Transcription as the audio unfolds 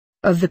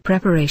of the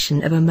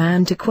preparation of a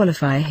man to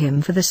qualify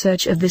him for the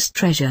search of this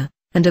treasure,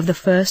 and of the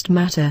first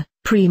matter,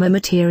 prima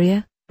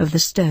materia, of the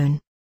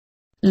stone.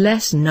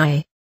 Lesson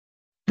I.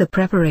 The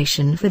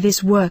preparation for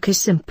this work is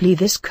simply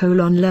this: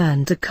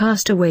 learn to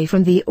cast away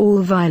from thee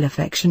all vile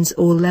affections,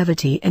 all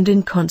levity and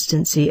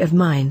inconstancy of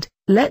mind,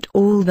 let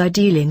all thy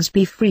dealings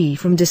be free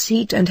from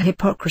deceit and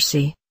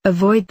hypocrisy,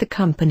 avoid the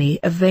company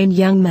of vain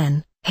young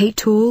men,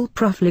 hate all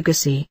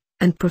profligacy,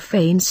 and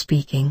profane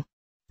speaking.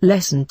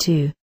 Lesson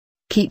 2.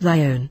 Keep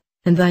thy own,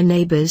 and thy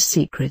neighbor's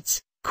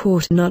secrets,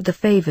 court not the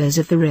favors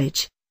of the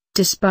rich,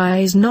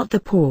 despise not the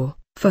poor,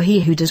 for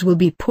he who does will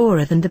be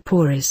poorer than the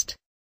poorest.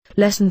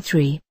 Lesson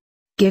 3.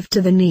 Give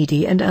to the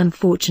needy and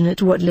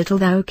unfortunate what little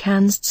thou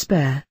canst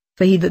spare,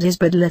 for he that is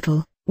but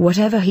little,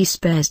 whatever he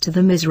spares to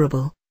the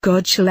miserable,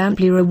 God shall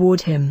amply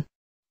reward him.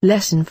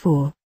 Lesson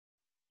 4.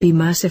 Be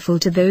merciful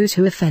to those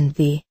who offend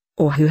thee,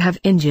 or who have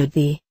injured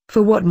thee,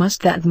 for what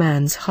must that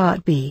man's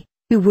heart be,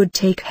 who would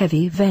take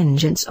heavy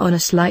vengeance on a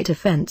slight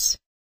offense?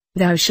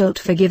 Thou shalt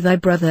forgive thy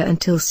brother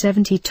until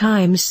 70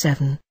 times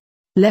 7.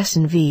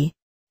 Lesson V.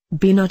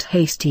 Be not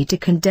hasty to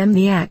condemn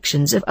the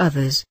actions of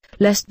others,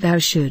 lest thou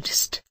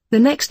shouldst, the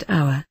next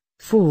hour,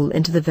 fall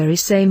into the very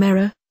same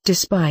error.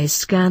 Despise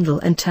scandal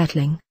and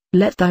tattling,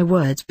 let thy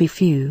words be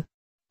few.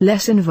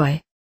 Lesson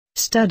V.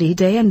 Study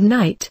day and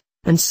night,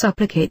 and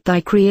supplicate thy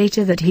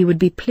Creator that he would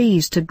be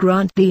pleased to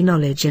grant thee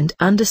knowledge and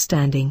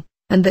understanding,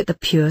 and that the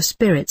pure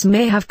spirits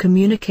may have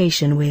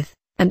communication with,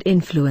 and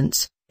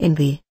influence, in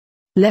thee.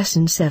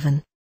 Lesson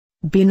 7.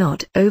 Be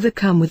not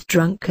overcome with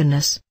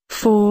drunkenness,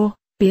 for,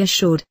 be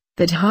assured,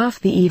 that half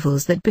the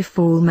evils that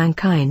befall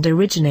mankind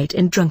originate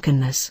in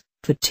drunkenness,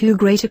 for too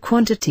great a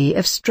quantity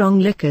of strong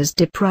liquors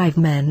deprive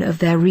men of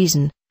their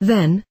reason,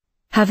 then,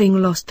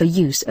 having lost the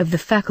use of the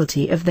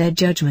faculty of their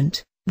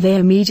judgment, they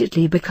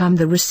immediately become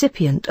the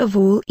recipient of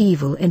all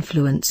evil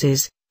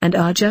influences, and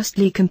are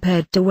justly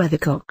compared to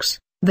weathercocks,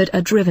 that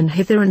are driven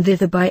hither and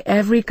thither by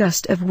every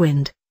gust of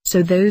wind.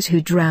 So those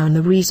who drown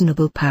the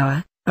reasonable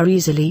power, are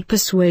easily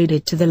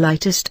persuaded to the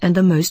lightest and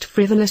the most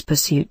frivolous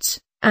pursuits,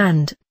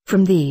 and,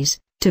 from these,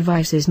 to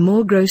vices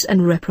more gross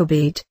and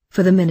reprobate,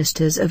 for the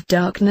ministers of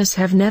darkness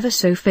have never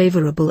so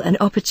favorable an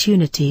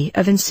opportunity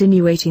of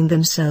insinuating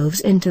themselves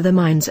into the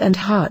minds and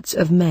hearts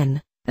of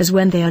men, as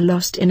when they are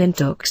lost in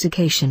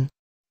intoxication.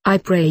 I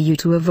pray you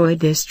to avoid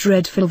this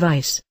dreadful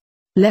vice.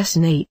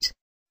 Lesson 8.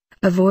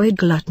 Avoid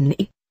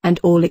gluttony, and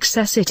all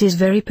excess, it is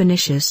very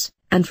pernicious,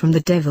 and from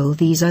the devil.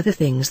 These are the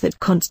things that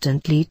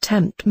constantly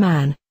tempt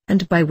man,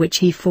 and by which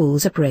he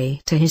falls a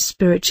prey to his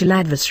spiritual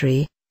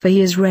adversary, for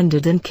he is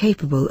rendered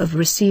incapable of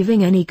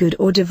receiving any good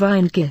or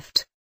divine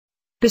gift.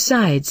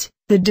 Besides,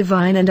 the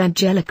divine and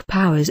angelic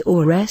powers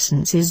or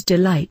essences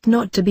delight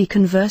not to be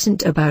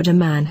conversant about a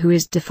man who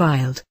is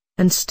defiled,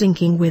 and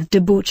stinking with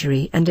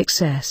debauchery and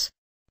excess.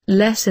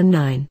 Lesson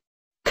 9.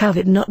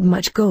 Covet not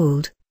much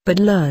gold, but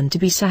learn to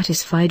be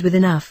satisfied with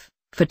enough,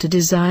 for to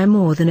desire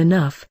more than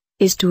enough,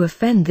 is to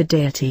offend the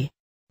deity.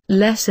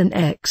 Lesson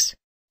X.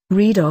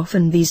 Read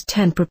often these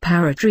 10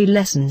 preparatory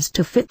lessons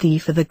to fit thee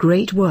for the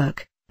great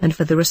work, and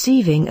for the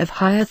receiving of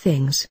higher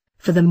things,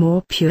 for the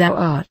more pure thou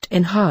art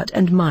in heart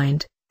and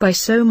mind, by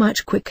so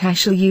much quicker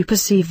shall you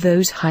perceive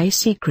those high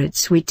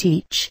secrets we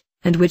teach,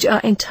 and which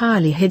are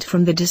entirely hid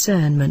from the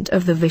discernment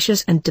of the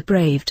vicious and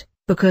depraved,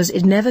 because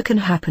it never can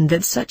happen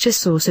that such a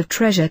source of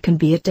treasure can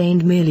be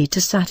attained merely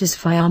to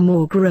satisfy our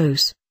more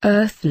gross,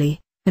 earthly,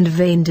 and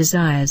vain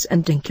desires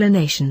and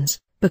inclinations,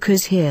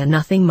 because here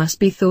nothing must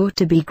be thought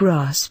to be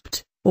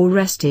grasped, or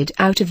wrested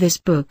out of this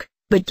book,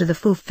 but to the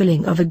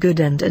fulfilling of a good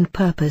end and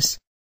purpose.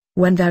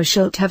 When thou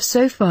shalt have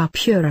so far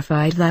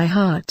purified thy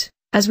heart,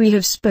 as we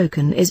have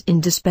spoken is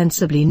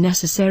indispensably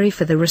necessary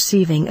for the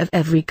receiving of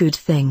every good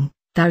thing,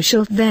 thou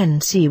shalt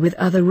then see with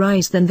other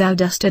eyes than thou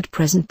dost at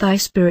present. Thy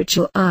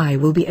spiritual eye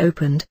will be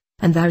opened,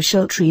 and thou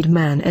shalt read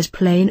man as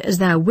plain as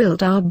thou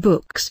wilt our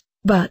books,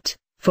 but,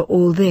 for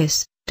all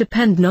this,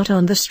 depend not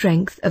on the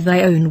strength of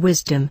thy own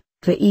wisdom,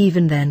 for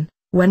even then,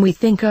 when we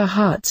think our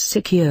hearts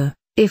secure,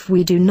 if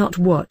we do not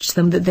watch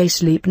them that they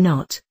sleep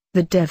not,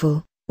 the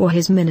devil, or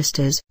his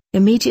ministers,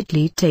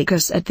 immediately take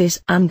us at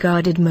this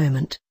unguarded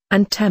moment,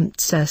 and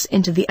tempts us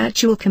into the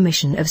actual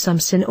commission of some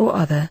sin or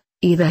other.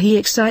 Either he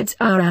excites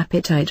our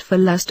appetite for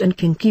lust and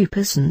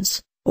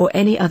concupiscence, or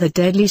any other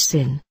deadly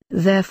sin.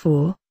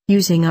 Therefore,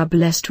 using our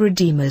blessed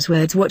Redeemer's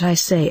words, what I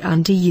say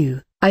unto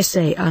you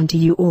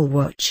all,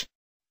 watch.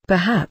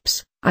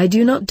 Perhaps, I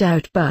do not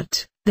doubt,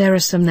 but there are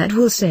some that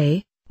will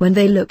say, when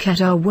they look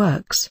at our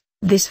works,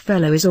 this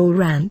fellow is all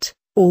rant,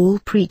 all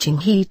preaching.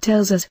 He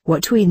tells us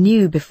what we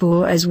knew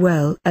before as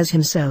well as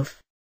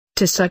himself.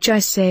 To such I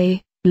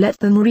say, let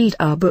them read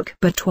our book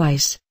but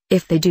twice.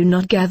 If they do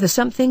not gather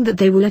something that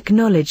they will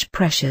acknowledge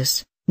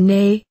precious,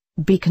 nay,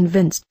 be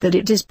convinced that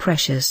it is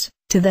precious,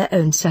 to their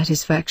own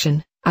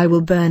satisfaction, I will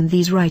burn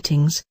these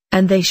writings,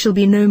 and they shall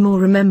be no more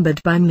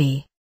remembered by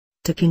me.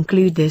 To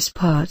conclude this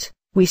part,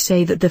 we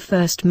say that the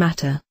first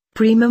matter,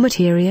 prima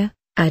materia,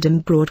 Adam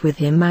brought with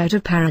him out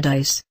of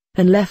paradise,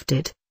 and left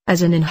it,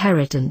 as an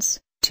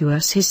inheritance, to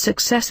us his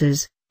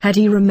successors, had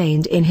he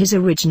remained in his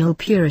original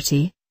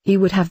purity, he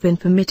would have been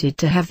permitted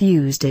to have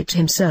used it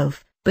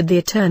himself, but the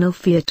eternal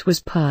fiat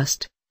was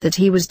passed, that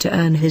he was to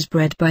earn his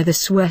bread by the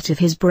sweat of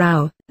his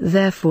brow,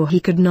 therefore he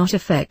could not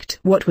effect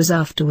what was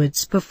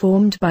afterwards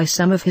performed by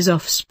some of his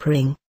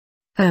offspring.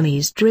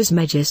 Hermes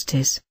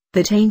Trismegistus,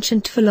 that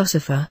ancient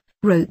philosopher,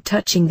 wrote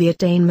touching the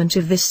attainment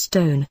of this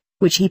stone,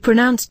 which he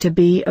pronounced to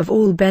be of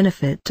all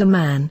benefit to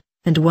man,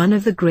 and one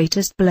of the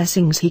greatest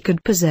blessings he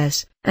could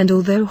possess, and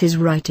although his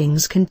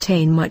writings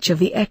contain much of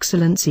the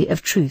excellency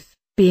of truth,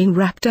 being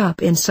wrapped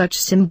up in such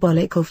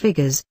symbolical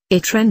figures,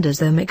 it renders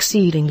them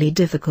exceedingly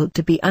difficult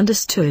to be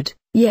understood,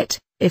 yet,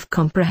 if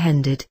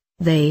comprehended,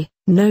 they,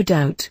 no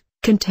doubt,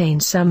 contain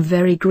some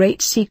very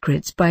great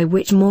secrets by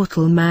which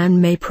mortal man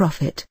may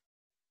profit.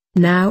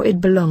 Now it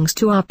belongs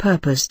to our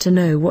purpose to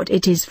know what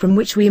it is from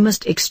which we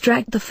must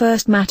extract the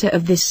first matter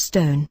of this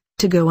stone,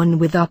 to go on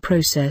with our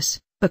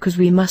process, because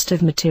we must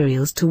have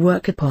materials to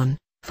work upon,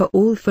 for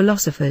all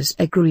philosophers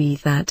agree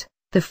that,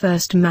 the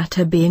first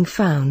matter being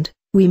found,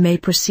 we may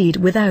proceed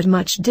without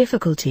much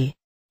difficulty.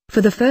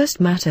 For the first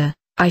matter,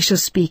 I shall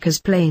speak as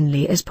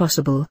plainly as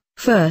possible.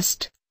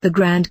 First, the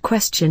grand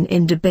question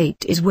in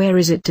debate is where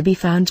is it to be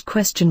found?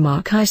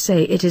 I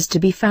say it is to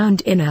be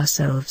found in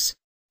ourselves.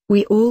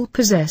 We all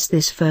possess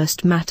this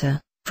first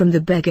matter, from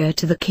the beggar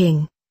to the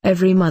king,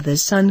 every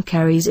mother's son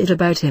carries it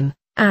about him,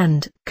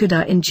 and, could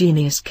our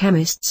ingenious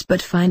chemists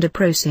but find a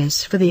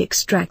process for the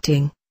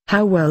extracting,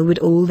 how well would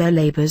all their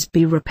labors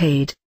be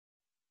repaid.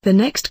 The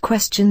next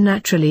question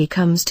naturally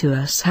comes to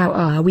us: how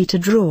are we to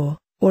draw,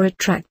 or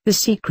attract the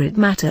secret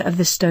matter of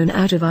the stone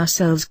out of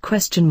ourselves?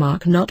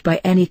 Not by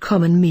any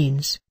common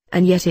means,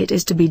 and yet it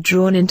is to be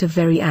drawn into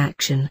very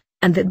action,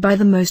 and that by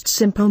the most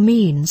simple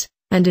means,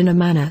 and in a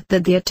manner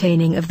that the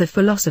attaining of the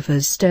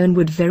philosopher's stone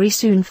would very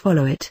soon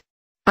follow it.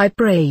 I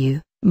pray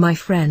you, my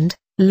friend,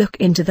 look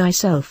into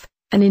thyself,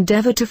 and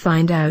endeavor to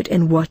find out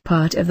in what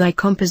part of thy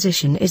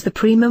composition is the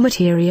prima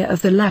materia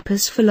of the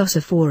lapis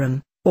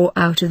philosophorum, or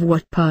out of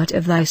what part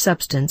of thy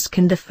substance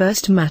can the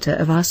first matter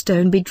of our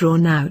stone be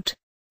drawn out.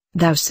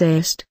 Thou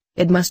sayest,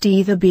 it must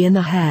either be in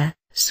the hair,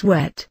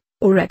 sweat,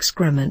 or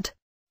excrement.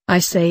 I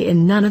say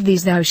in none of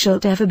these thou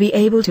shalt ever be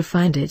able to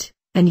find it,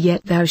 and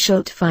yet thou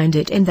shalt find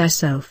it in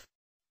thyself.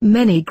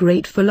 Many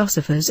great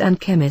philosophers and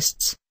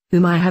chemists,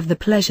 whom I have the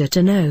pleasure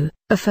to know,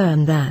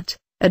 affirm that,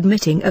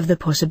 admitting of the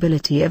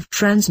possibility of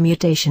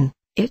transmutation,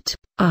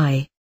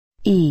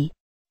 i.e.,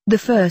 the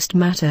first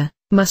matter,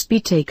 must be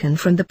taken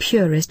from the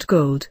purest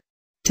gold.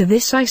 To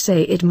this I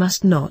say it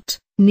must not,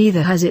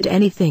 neither has it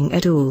anything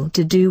at all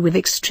to do with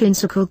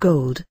extrinsical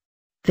gold.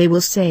 They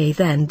will say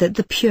then that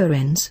the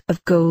purines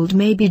of gold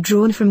may be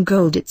drawn from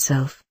gold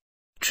itself.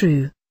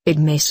 True, it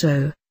may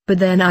so, but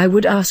then I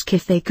would ask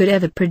if they could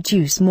ever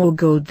produce more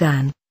gold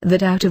than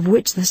that out of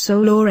which the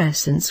soul or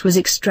essence was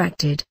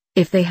extracted.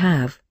 If they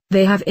have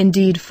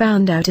indeed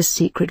found out a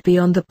secret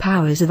beyond the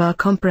powers of our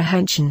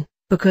comprehension,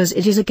 because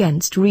it is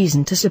against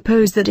reason to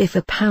suppose that if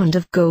a pound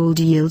of gold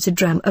yields a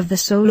dram of the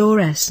soul or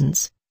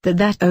essence,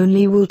 that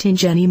only will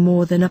tinge any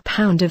more than a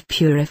pound of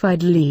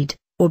purified lead,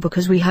 or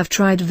because we have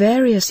tried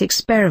various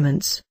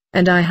experiments,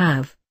 and I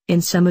have,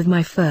 in some of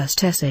my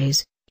first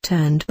essays,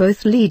 turned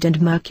both lead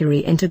and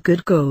mercury into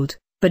good gold,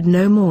 but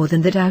no more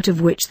than that out of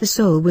which the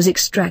soul was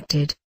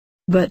extracted.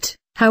 But,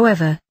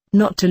 however,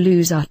 not to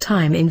lose our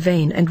time in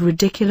vain and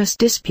ridiculous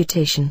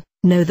disputation,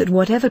 know that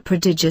whatever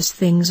prodigious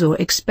things or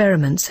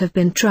experiments have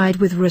been tried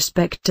with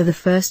respect to the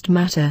first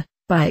matter,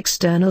 by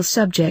external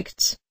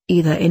subjects,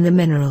 either in the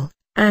mineral,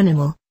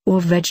 animal,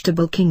 or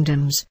vegetable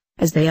kingdoms,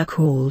 as they are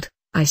called,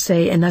 I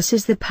say in us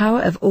is the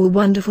power of all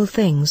wonderful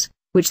things,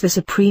 which the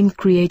Supreme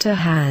Creator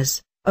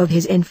has, of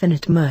His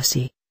infinite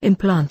mercy,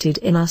 implanted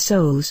in our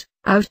souls.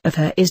 Out of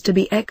her is to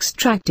be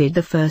extracted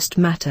the first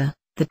matter,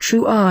 the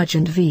true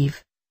argent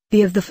vive,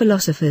 the of the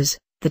philosophers,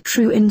 the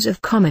true ins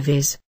of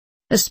Commovis,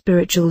 a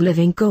spiritual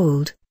living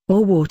gold,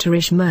 or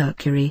waterish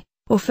mercury,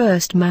 or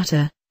first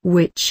matter,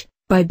 which,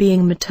 by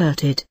being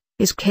maturted,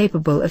 is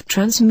capable of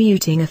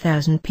transmuting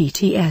 1000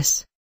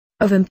 pts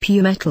of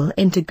impure metal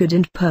into good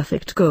and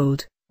perfect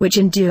gold, which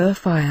endure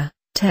fire,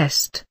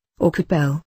 test, or compel.